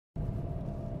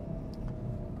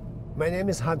My name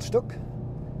is Hans Stuck,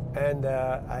 and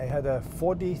I had a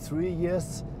 43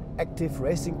 years active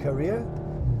racing career,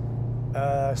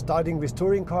 starting with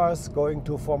touring cars, going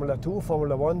to Formula 2,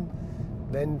 Formula 1,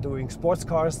 then doing sports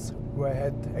cars, where I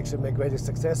had actually my greatest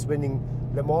success, winning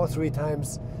Le Mans 3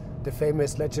 times, the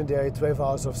famous legendary 12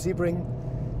 Hours of Sebring.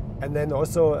 And then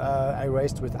also I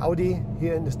raced with Audi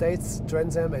here in the States,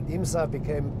 Trans Am and IMSA,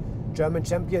 became German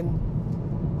champion,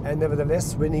 and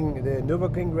nevertheless winning the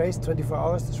Nürburgring race 24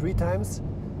 hours 3 times.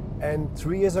 And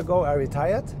 3 years ago I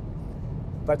retired,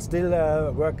 but still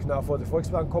work now for the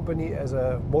Volkswagen company as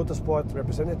a motorsport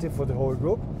representative for the whole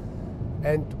group.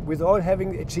 And with all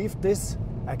having achieved this,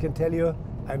 I can tell you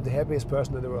I'm the happiest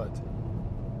person in the world.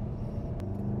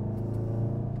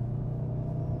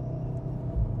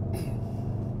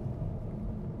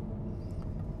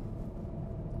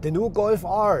 The new Golf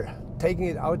R, taking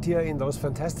it out here in those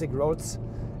fantastic roads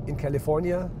in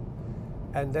California,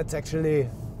 and that's actually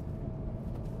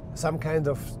some kind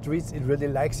of streets it really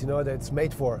likes, you know, that it's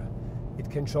made for. It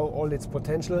can show all its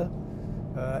potential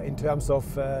in terms of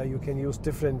you can use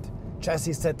different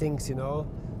chassis settings, you know,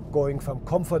 going from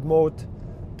comfort mode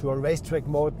to a racetrack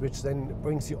mode, which then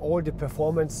brings you all the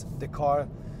performance the car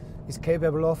is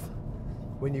capable of.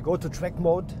 When you go to track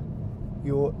mode,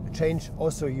 you change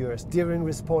also your steering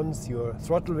response, your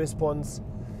throttle response,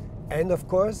 and of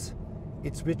course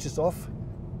it switches off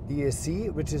the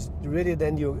ESC, which is really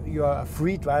then you are a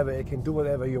free driver, you can do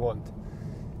whatever you want.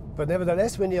 But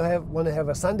nevertheless, when you want to have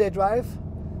a Sunday drive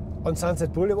on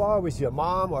Sunset Boulevard with your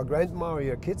mom or grandma or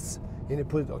your kids, then you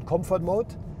put it on comfort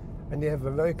mode and you have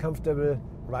a very comfortable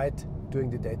ride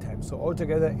during the daytime. So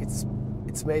altogether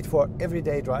it's made for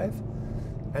everyday drive.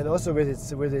 And also with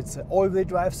its all-wheel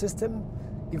drive system,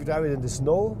 if you drive it in the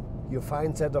snow, you're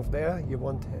fine set off there. You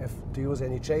won't have to use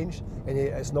any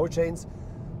snow chains.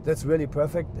 That's really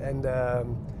perfect. And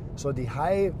so the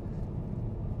high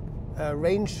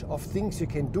range of things you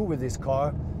can do with this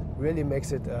car really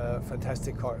makes it a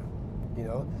fantastic car. You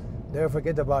know, never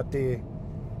forget about the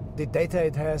data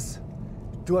it has.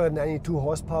 292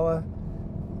 horsepower,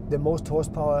 the most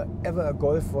horsepower ever a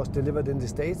Golf was delivered in the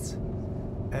States.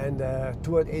 And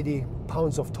 280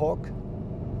 pounds of torque,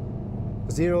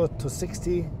 0 to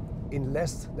 60 in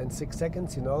less than 6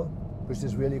 seconds, you know, which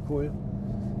is really cool.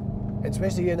 And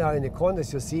especially here now in the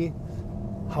corners, you see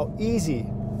how easy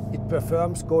it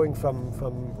performs going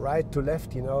from right to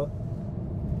left, you know.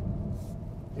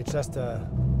 It's just,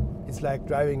 it's like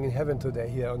driving in heaven today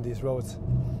here on these roads.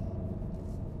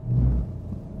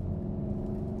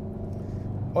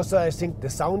 Also, I think the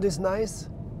sound is nice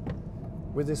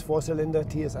with this 4-cylinder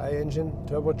TSI engine,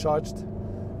 turbocharged,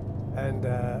 and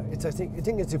I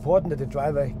think it's important that the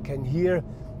driver can hear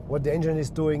what the engine is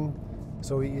doing,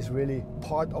 so he is really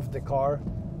part of the car,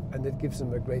 and that gives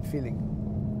him a great feeling.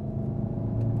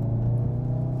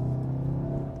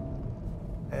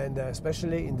 And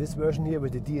especially in this version here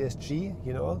with the DSG,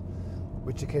 you know,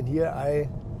 which you can hear, I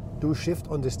do shift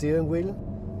on the steering wheel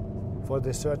for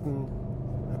the certain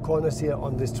corners here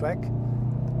on this track,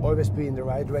 always be in the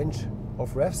right range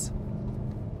of revs,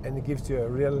 and it gives you a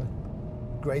real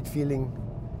great feeling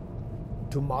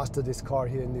to master this car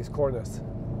here in these corners.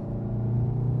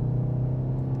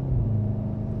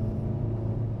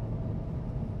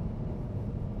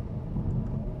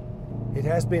 It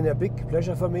has been a big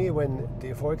pleasure for me when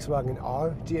the Volkswagen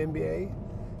R GmbH,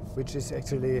 which is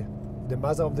actually the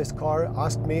mother of this car,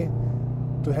 asked me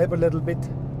to help a little bit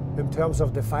in terms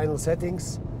of the final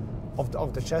settings of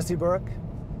the chassis work.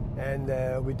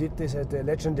 And we did this at the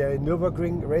legendary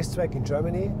Nürburgring racetrack in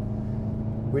Germany,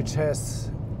 which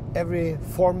has every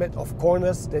format of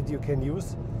corners that you can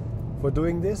use for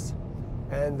doing this.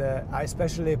 And I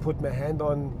especially put my hand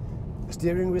on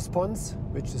steering response,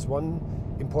 which is one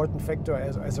important factor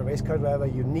as a race car driver.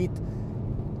 You need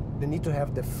to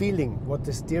have the feeling what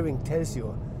the steering tells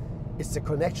you. It's the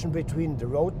connection between the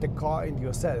road, the car, and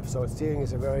yourself. So steering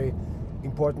is a very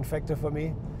important factor for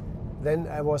me. Then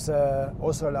I was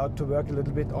also allowed to work a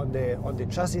little bit on the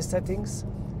chassis settings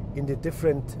in the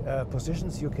different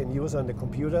positions you can use on the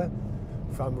computer,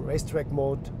 from racetrack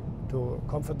mode to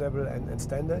comfortable and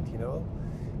standard, you know.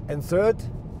 And third,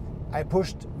 I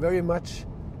pushed very much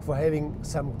for having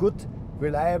some good,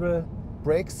 reliable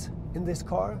brakes in this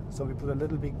car. So we put a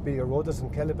little bit bigger rotors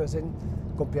and calipers in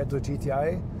compared to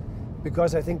GTI,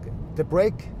 because I think the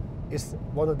brake is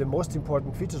one of the most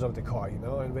important features of the car, you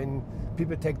know. And when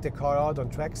people take the car out on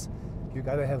tracks, you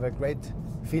gotta have a great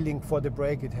feeling for the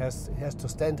brake. It has to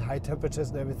stand high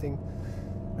temperatures and everything,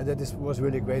 and that was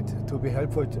really great to be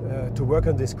helpful to work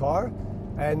on this car.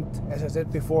 And as I said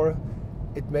before,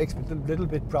 it makes me a little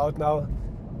bit proud now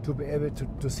to be able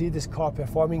to see this car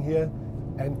performing here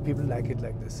and people like it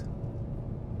like this.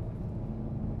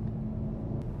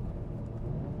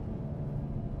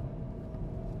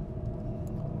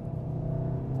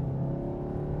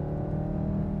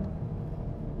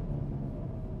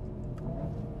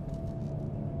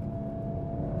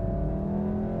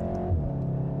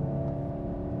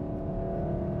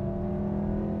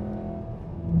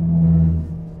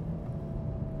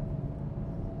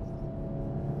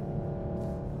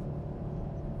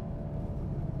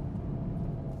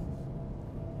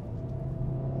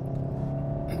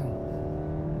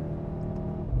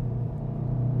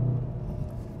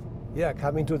 Yeah,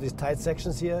 coming to these tight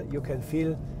sections here, you can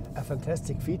feel a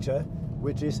fantastic feature,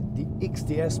 which is the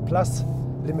XDS Plus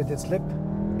limited slip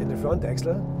in the front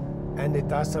axle, and it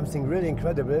does something really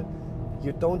incredible.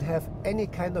 You don't have any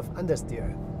kind of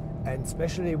understeer, and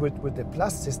especially with the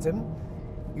Plus system,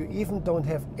 you even don't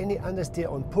have any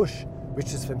understeer on push,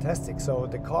 which is fantastic. So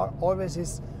the car always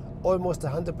is almost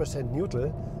 100%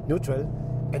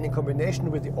 neutral, and in combination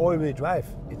with the all-wheel drive,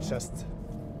 it's just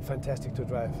fantastic to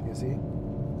drive, you see.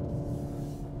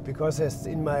 Because as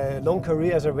in my long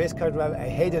career as a race car driver, I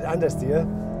hated understeer,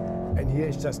 and here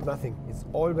it's just nothing. It's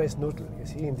always neutral. You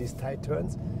see, in these tight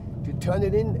turns, if you turn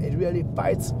it in, it really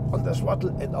bites on the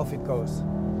throttle and off it goes.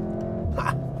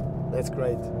 Ha! That's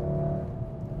great.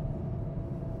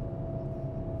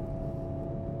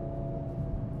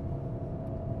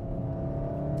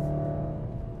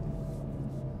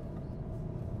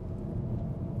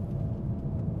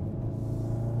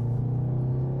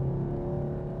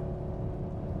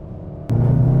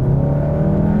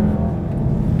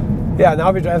 Yeah,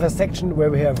 now we drive a section where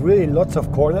we have really lots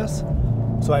of corners.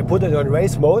 So I put it on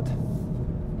race mode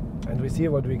and we see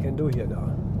what we can do here now.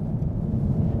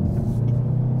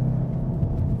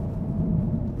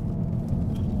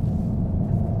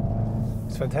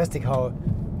 It's fantastic how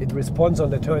it responds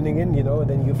on the turning in, you know, and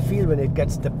then you feel when it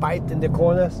gets the bite in the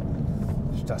corners.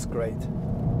 It's just great.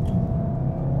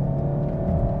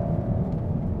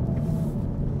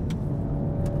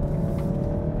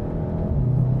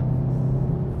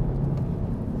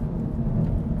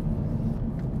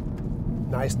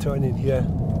 Nice turn in here,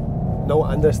 no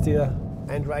understeer,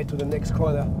 and right to the next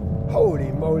corner.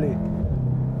 Holy moly!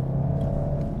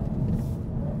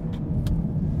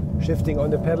 Shifting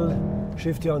on the pedal,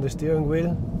 shifting on the steering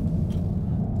wheel.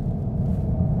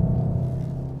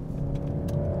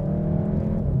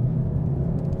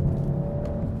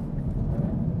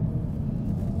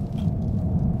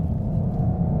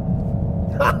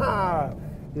 Haha!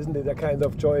 Isn't it a kind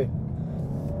of joy?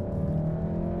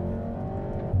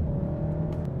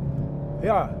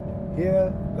 Yeah,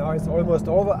 here now it's almost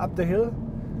over up the hill,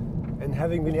 and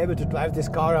having been able to drive this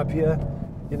car up here,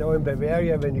 you know, in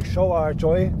Bavaria, when we show our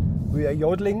joy, we are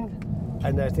yodeling,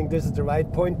 and I think this is the right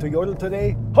point to yodel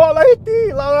today. Hola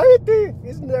Hitti, la Hitti!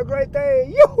 Isn't it a great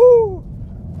day? Yoo-hoo!